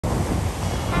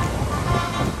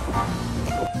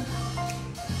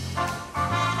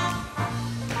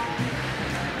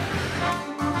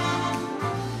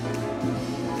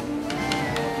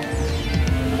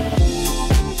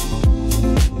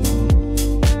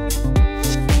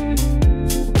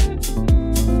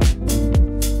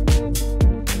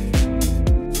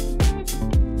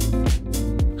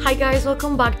guys,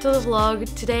 welcome back to the vlog.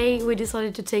 Today we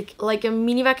decided to take like a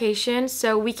mini vacation.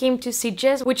 So we came to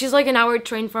Sitges, which is like an hour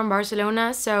train from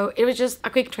Barcelona. So it was just a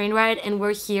quick train ride and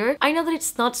we're here. I know that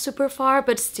it's not super far,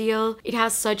 but still it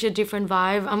has such a different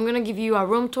vibe. I'm gonna give you a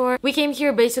room tour. We came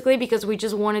here basically because we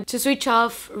just wanted to switch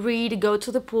off, read, go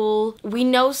to the pool. We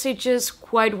know Sitges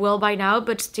quite well by now,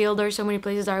 but still there's so many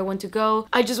places that I want to go.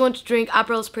 I just want to drink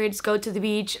Aperol spritz, go to the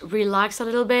beach, relax a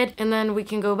little bit, and then we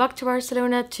can go back to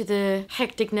Barcelona, to the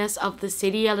hecticness of the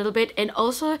city a little bit. And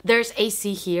also there's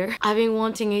AC here. I've been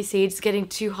wanting AC, it's getting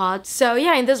too hot. So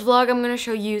yeah, in this vlog I'm gonna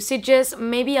show you Sitges,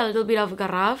 maybe a little bit of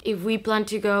Garraf if we plan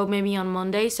to go maybe on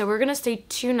Monday. So we're gonna stay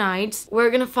 2 nights. We're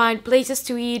gonna find places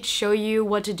to eat, show you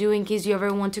what to do in case you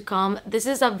ever want to come. This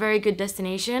is a very good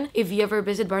destination if you ever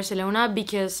visit Barcelona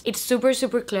because it's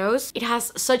super close. It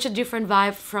has such a different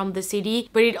vibe from the city,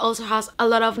 but it also has a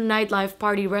lot of nightlife,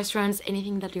 party, restaurants,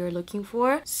 anything that you're looking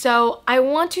for. So I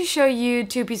want to show you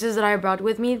 2 pieces that I brought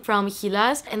with me from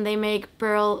HELAS, and they make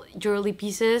pearl jewelry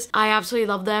pieces. I absolutely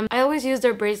love them. I always use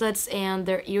their bracelets and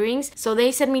their earrings, so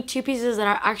they sent me 2 pieces that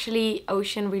are actually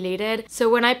ocean related. So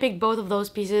when I picked both of those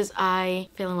pieces, I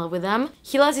fell in love with them.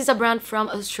 HELAS is a brand from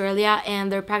Australia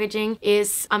and their packaging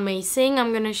is amazing.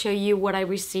 I'm gonna show you what I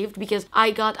received because I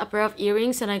got a pair of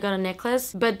earrings and I got a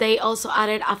necklace, but they also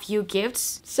added a few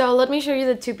gifts. So let me show you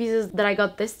the 2 pieces that I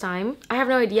got this time. I have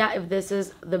no idea if this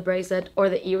is the bracelet or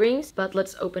the earrings, but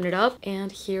let's open it up,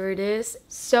 and here it is.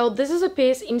 So this is a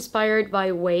piece inspired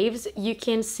by waves. You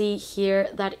can see here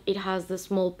that it has the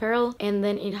small pearl and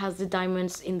then it has the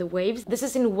diamonds in the waves. This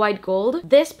is in white gold.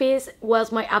 This piece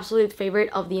was my absolute favorite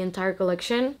of the entire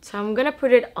collection, so I'm gonna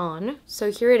put it on.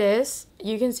 So here it is.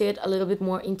 You can see it a little bit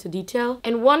more into detail.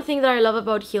 And one thing that I love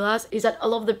about HELAS is that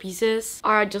all of the pieces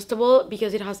are adjustable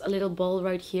because it has a little ball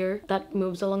right here that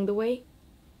moves along the way.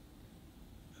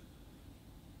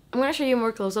 I'm gonna show you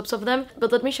more close-ups of them,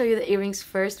 but let me show you the earrings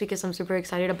first because I'm super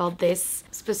excited about this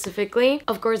specifically.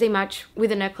 Of course, they match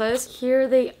with the necklace. Here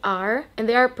they are, and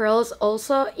they are pearls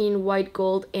also in white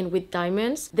gold and with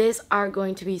diamonds. These are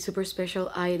going to be super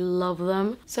special. I love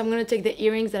them. So I'm gonna take the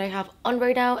earrings that I have on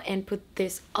right now and put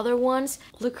these other ones.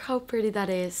 Look how pretty that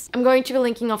is. I'm going to be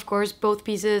linking, of course, both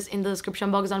pieces in the description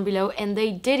box down below, and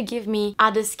they did give me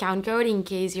a discount code in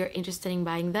case you're interested in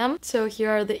buying them. So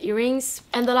here are the earrings,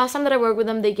 and the last time that I worked with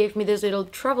them, they gave me this little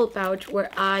travel pouch where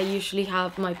I usually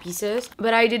have my pieces,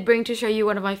 but I did bring to show you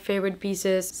one of my favorite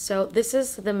pieces. So this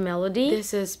is the Melody.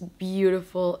 This is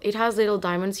beautiful. It has little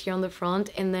diamonds here on the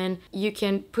front, and then you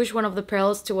can push one of the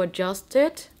pearls to adjust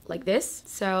it like this.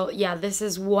 So yeah, this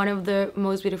is one of the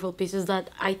most beautiful pieces that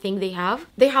I think they have.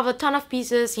 They have a ton of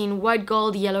pieces in white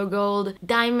gold, yellow gold,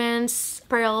 diamonds,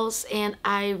 pearls, and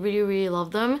I really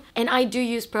love them. And I do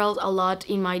use pearls a lot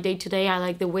in my day-to-day. I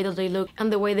like the way that they look and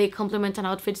the way they complement an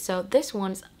outfit, so these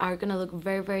ones are gonna look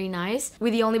very nice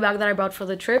with the only bag that I brought for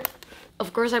the trip.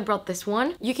 Of course, I brought this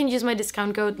one. You can use my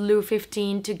discount code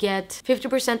LU15 to get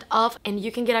 50% off, and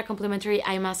you can get a complimentary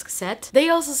eye mask set. They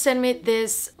also sent me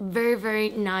this very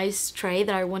nice tray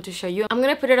that I want to show you. I'm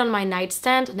gonna put it on my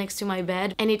nightstand next to my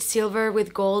bed, and it's silver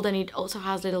with gold, and it also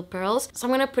has little pearls. So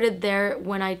I'm gonna put it there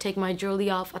when I take my jewelry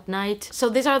off at night. So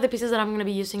these are the pieces that I'm gonna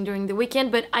be using during the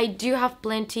weekend, but I do have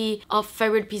plenty of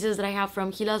favorite pieces that I have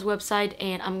from HELAS website,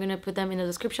 and I'm gonna put them in the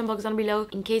description box down below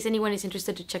in case anyone is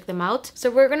interested to check them out.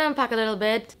 So we're gonna unpack a little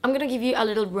bit. I'm gonna give you a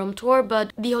little room tour,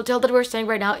 but the hotel that we're staying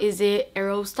right now is the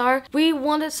Aerostar. We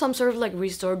wanted some sort of like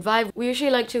resort vibe. We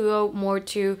usually like to go more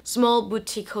to small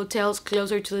boutique hotels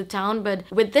closer to the town, but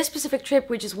with this specific trip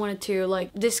we just wanted to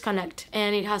like disconnect,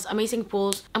 and it has amazing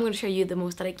pools. I'm gonna show you the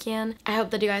most that I can. I hope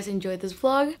that you guys enjoyed this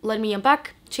vlog. Let me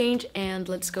unpack, change, and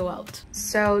let's go out.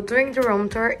 So during the room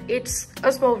tour, it's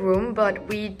a small room, but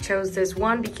we chose this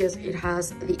one because it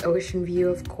has the ocean view,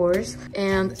 of course.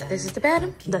 And this is the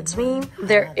bed. That's me.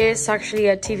 There is actually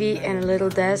a TV and a little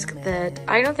desk that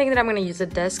I don't think that I'm gonna use a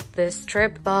desk this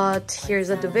trip, but here's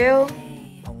a duvet.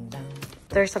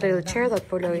 There's a little chair that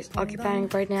Polo is occupying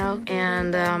right now,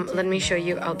 and let me show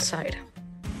you outside.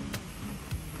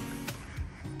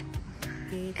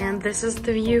 And this is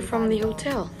the view from the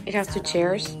hotel. It has 2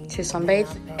 chairs to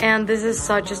sunbathe, and this is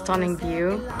such a stunning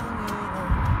view.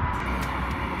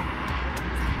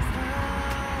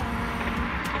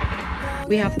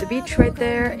 We have the beach right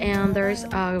there, and there's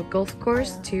a golf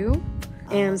course too,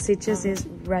 and Sitges is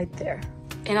right there.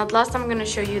 And at last I'm gonna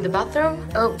show you the bathroom.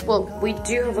 Oh, well, we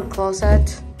do have a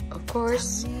closet, of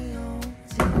course.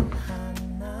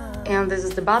 And this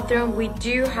is the bathroom. We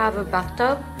do have a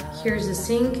bathtub. Here's the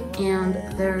sink, and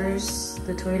there's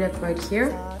the toilet right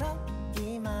here.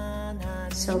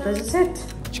 So this is it.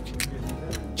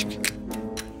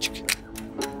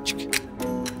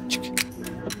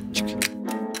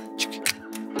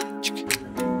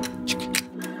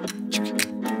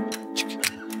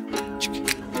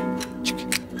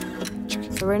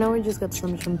 So right now we just got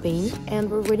some champagne and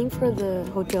we're waiting for the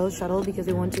hotel shuttle because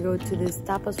we want to go to this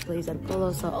tapas place that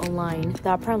Polo saw online.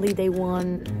 That apparently they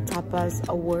won tapas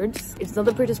awards. It's not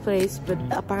the prettiest place, but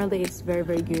apparently it's very,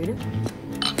 very good.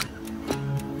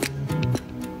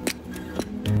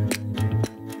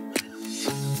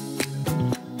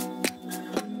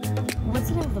 What's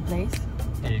the name of the place?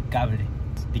 El Cable,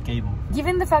 the cable.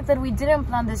 Given the fact that we didn't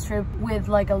plan this trip with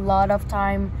like a lot of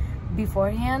time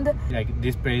beforehand, Like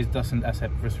this place doesn't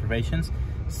accept reservations,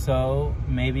 so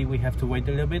maybe we have to wait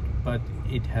a little bit, but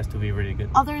it has to be really good.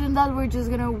 other than that, we're just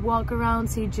gonna walk around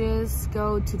Sitges,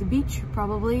 go to the beach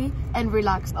probably, and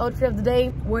relax. Outfit of the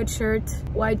day: white shirt,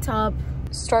 white top,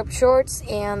 striped shorts,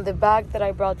 and the bag that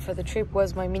I brought for the trip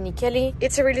was my mini Kelly.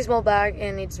 It's a really small bag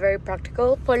and it's very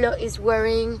practical. Polo is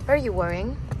wearing, what are you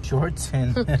wearing? Shorts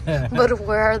and But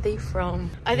where are they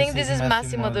from? I think this is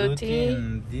Massimo Dutti.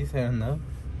 And this, I don't know.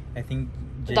 I think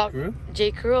J. Crew.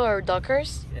 J. Crew or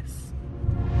Dockers? Yes.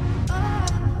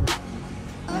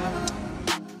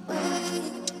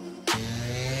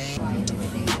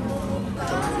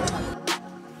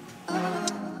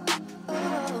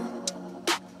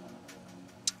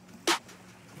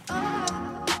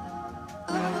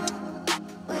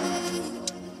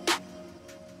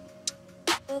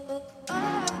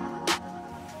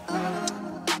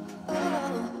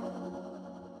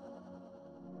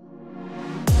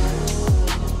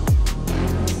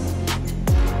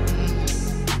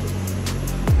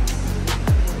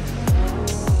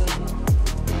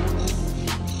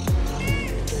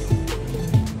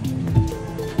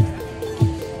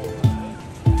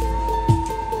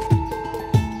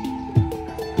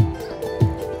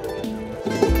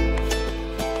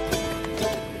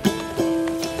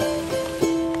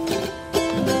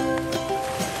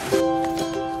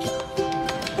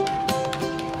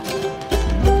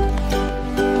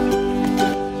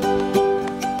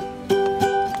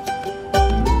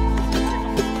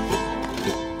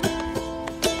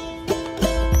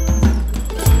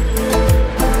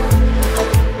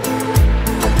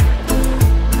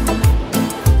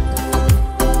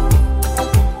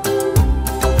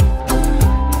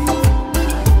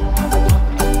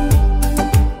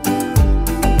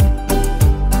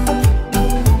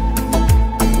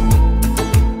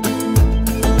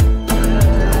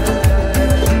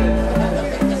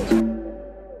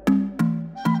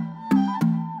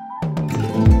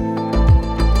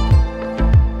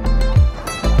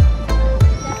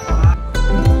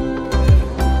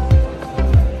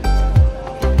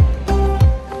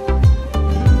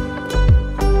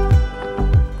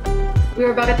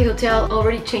 We're back at the hotel,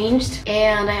 already changed,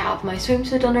 and I have my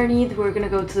swimsuit underneath. We're gonna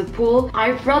go to the pool.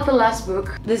 I brought the last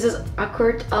book. This is A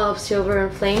Court of Silver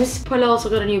and Flames. Paula also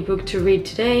got a new book to read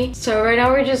today. So right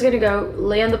now we're just gonna go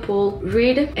lay on the pool,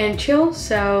 read, and chill.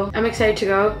 So I'm excited to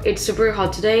go. It's super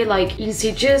hot today. Like in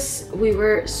Sitges, we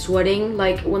were sweating.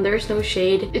 Like when there's no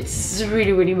shade, it's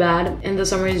really, really bad. And the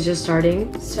summer is just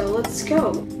starting. So let's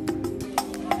go.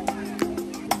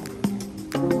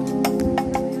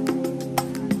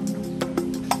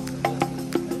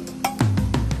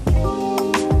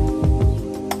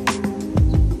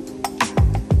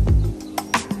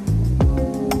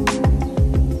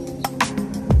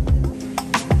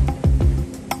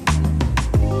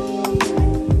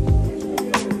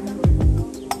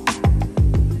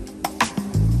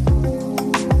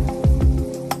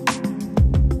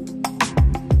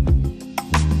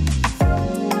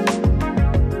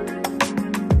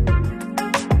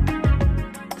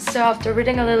 So after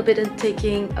reading a little bit and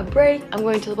taking a break, I'm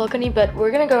going to the balcony, but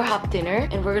we're gonna go have dinner,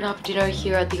 and we're gonna have dinner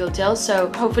here at the hotel, so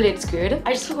hopefully it's good.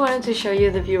 I just wanted to show you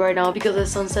the view right now because the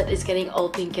sunset is getting all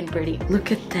pink and pretty.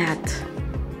 Look at that.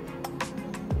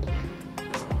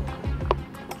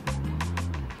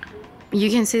 You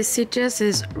can see Sitges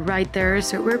is right there,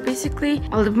 so we're basically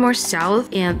a little more south,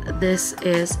 and this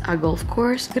is a golf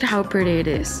course. Look at how pretty it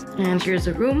is. And here's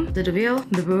the room, the view,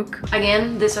 the book.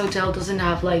 Again, this hotel doesn't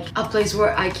have like a place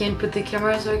where I can put the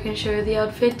camera so I can show you the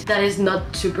outfit. That is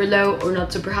not super low or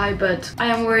not super high, but I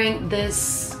am wearing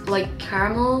this like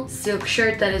caramel silk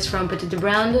shirt that is from Petit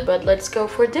Brand. But let's go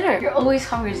for dinner. You're always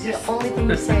hungry, it's the only thing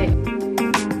you say.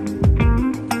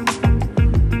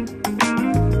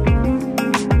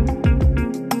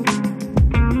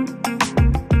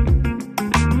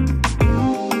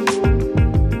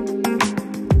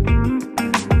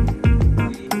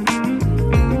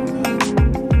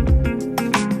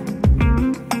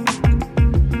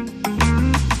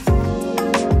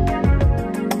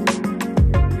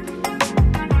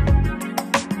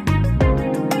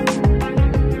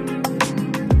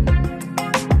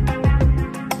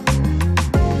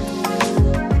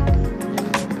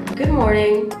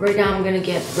 Right now I'm gonna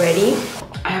get ready.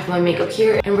 I have my makeup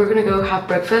here and we're gonna go have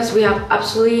breakfast. We have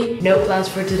absolutely no plans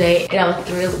for today and I'm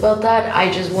thrilled about that.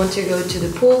 I just want to go to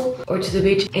the pool or to the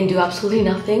beach and do absolutely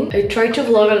nothing. I tried to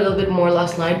vlog a little bit more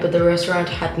last night, but the restaurant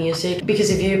had music because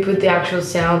if you put the actual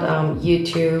sound,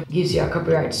 YouTube gives you a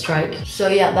copyright strike. So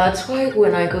yeah, that's why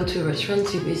when I go to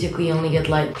restaurants, you basically only get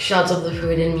like shots of the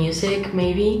food and music,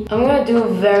 maybe. I'm gonna do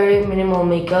very minimal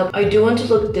makeup. I do want to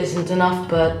look decent enough,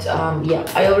 but yeah,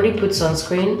 I already put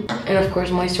sunscreen and of course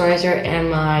moisturizer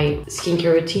and my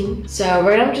skincare routine. So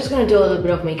right now I'm just gonna do a little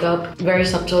bit of makeup, very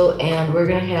subtle, and we're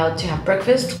gonna head out to have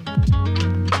breakfast.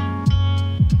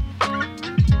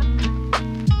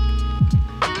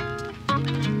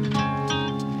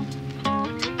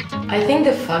 I think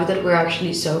the fact that we're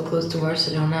actually so close to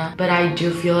Barcelona, but I do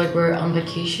feel like we're on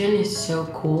vacation is so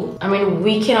cool. I mean,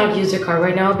 we cannot use the car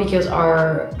right now because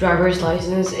our driver's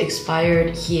license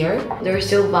expired here. They're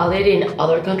still valid in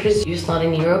other countries, just not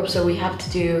in Europe. So we have to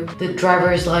do the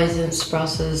driver's license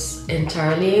process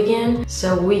entirely again.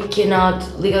 So we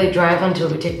cannot legally drive until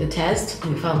we take the test.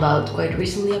 We found out quite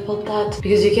recently about that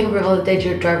because you can revalidate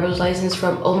your driver's license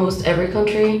from almost every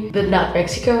country, but not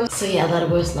Mexico. So yeah, that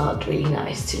was not really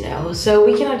nice to know. So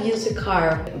we cannot use the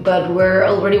car, but we're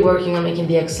already working on making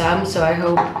the exam, so I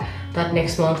hope that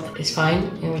next month is fine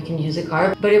and we can use the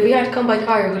car. But if we had come by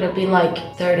car, it would have been like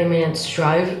 30 minutes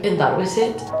drive and that was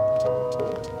it.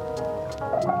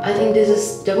 I think this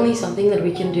is definitely something that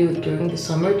we can do during the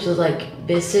summer, just like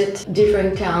visit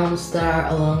different towns that are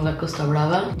along La Costa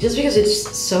Brava, just because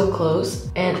it's so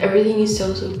close and everything is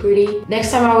so pretty.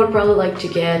 Next time I would probably like to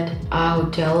get a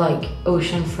hotel like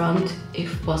oceanfront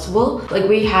if possible. Like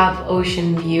we have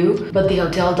ocean view, but the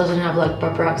hotel doesn't have like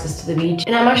proper access to the beach.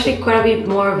 And I'm actually quite a bit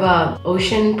more of a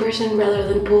ocean person rather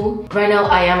than pool. Right now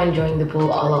I am enjoying the pool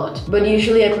a lot, but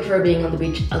usually I prefer being on the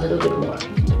beach a little bit more.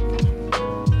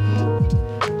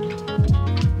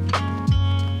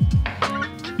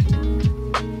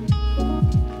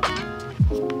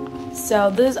 So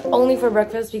this is only for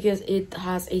breakfast because it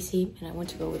has AC and I want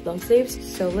to go with long sleeves.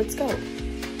 So let's go.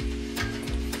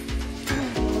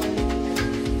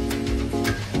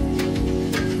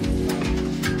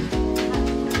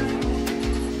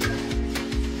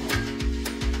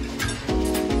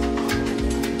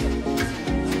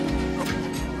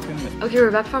 Okay, we're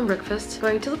back from breakfast.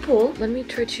 Going to the pool. Let me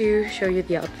try to show you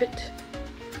the outfit.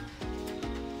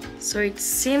 So it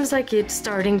seems like it's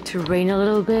starting to rain a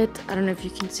little bit. I don't know if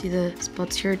you can see the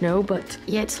spots here, no, but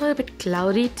yeah, it's a little bit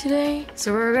cloudy today.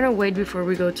 So we're gonna wait before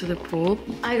we go to the pool.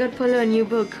 I got Polo a new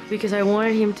book because I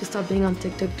wanted him to stop being on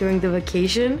TikTok during the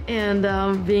vacation and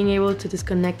being able to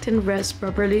disconnect and rest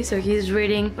properly. So he's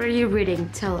reading. What are you reading?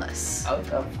 Tell us. Out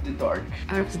of the Dark.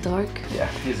 Out of the Dark? Yeah,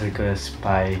 he's like a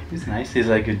spy. He's nice. He's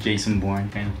like a Jason Bourne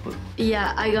kind of book.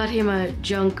 Yeah, I got him a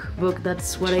junk book.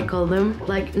 That's what I call them.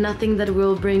 Like nothing that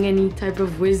will bring any type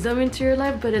of wisdom into your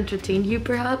life but entertain you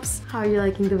perhaps. How are you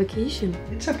liking the vacation?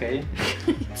 It's okay.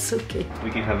 It's okay. We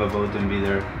can have a boat and be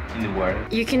there in the water.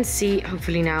 You can see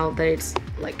hopefully now that it's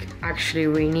like actually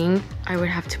raining. I would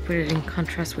have to put it in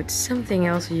contrast with something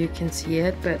else so you can see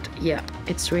it, but yeah,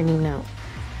 it's raining now.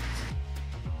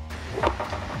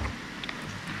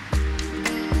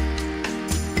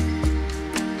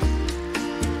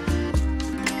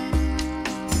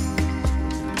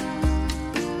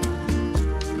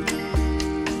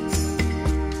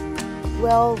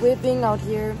 Well, we've been out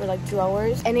here for like 2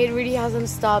 hours and it really hasn't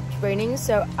stopped raining,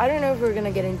 so I don't know if we're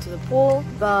gonna get into the pool,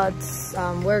 but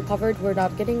we're covered, we're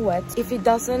not getting wet. If it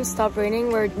doesn't stop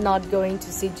raining, we're not going to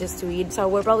Sitges to eat, so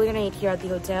we're probably gonna eat here at the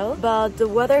hotel. But the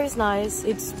weather is nice,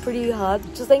 it's pretty hot,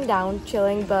 just laying down,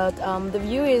 chilling, but the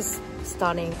view is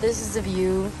stunning. This is the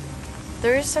view.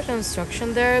 There is a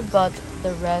construction there, but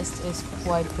the rest is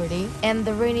quite pretty. And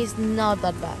the rain is not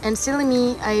that bad. And silly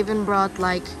me, I even brought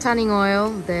like tanning oil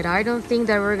that I don't think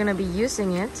that we're gonna be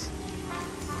using it.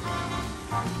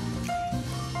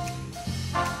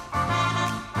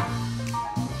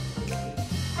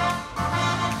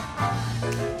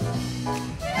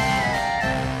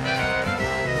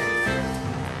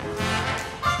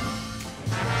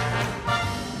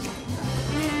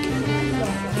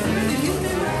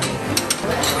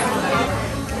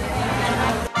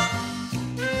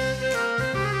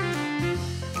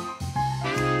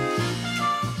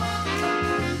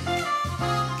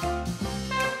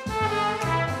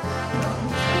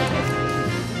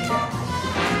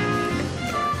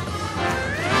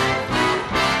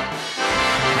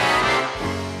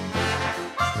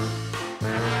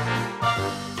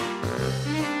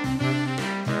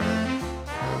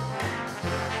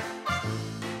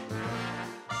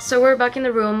 So we're back in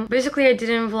the room. Basically, I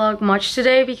didn't vlog much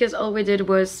today because all we did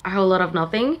was a whole lot of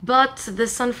nothing. But the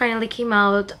sun finally came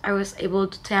out. I was able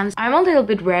to tan. I'm a little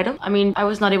bit red. I mean, I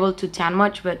was not able to tan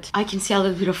much, but I can see a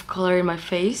little bit of color in my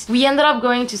face. We ended up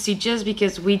going to Sitges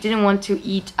because we didn't want to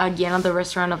eat again at the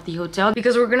restaurant of the hotel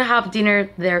because we're gonna have dinner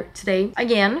there today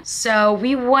again. So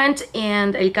we went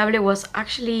and El Cable was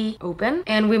actually open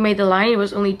and we made the line. It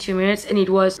was only 2 minutes and it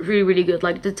was really good.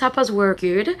 Like the tapas were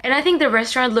good, and I think the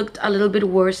restaurant looked a little bit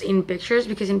worse in pictures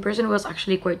because in person it was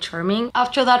actually quite charming.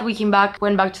 After that we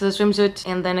went back to the swimsuit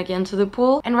and then again to the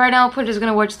pool, and right now Punch is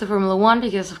gonna watch the Formula 1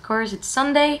 because of course it's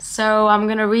Sunday. So I'm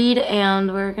gonna read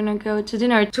and we're gonna go to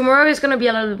dinner. Tomorrow is gonna be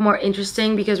a little bit more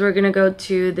interesting because we're gonna go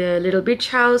to the little beach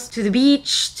house, to the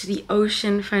beach, to the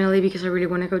ocean finally, because I really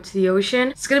want to go to the ocean.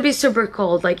 It's gonna be super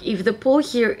cold. Like if the pool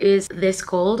here is this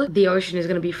cold, the ocean is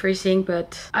gonna be freezing,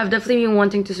 but I've definitely been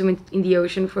wanting to swim in the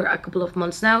ocean for a couple of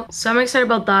months now, so I'm excited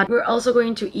about that. We're also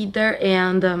going to eat there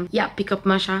and yeah, pick up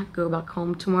Masha, go back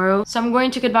home tomorrow. So I'm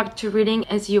going to get back to reading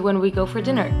and see you when we go for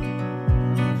dinner.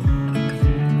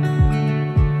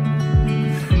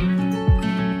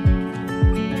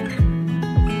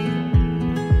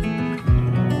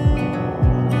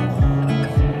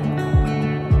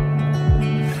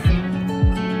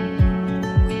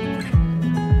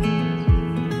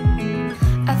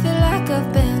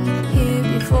 I've been here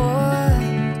before,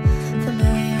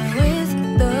 familiar with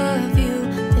the view.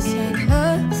 This ain't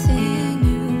nothing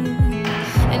new.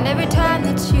 And every time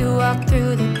that you walk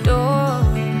through the door,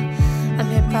 I'm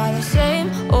hit by the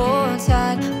same old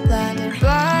side, blinded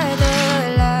by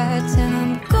the lights. And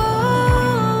I'm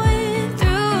going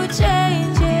through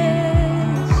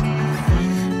changes,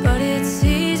 but it's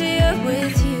easier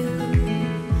with you.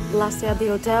 Last day at the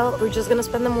hotel. We're just gonna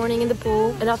spend the morning in the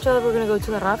pool, and after that we're gonna go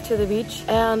to Garraf, to the beach,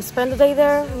 and spend the day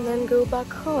there and then go back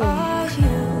home.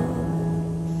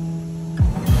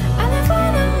 And I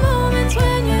find the moments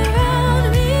when you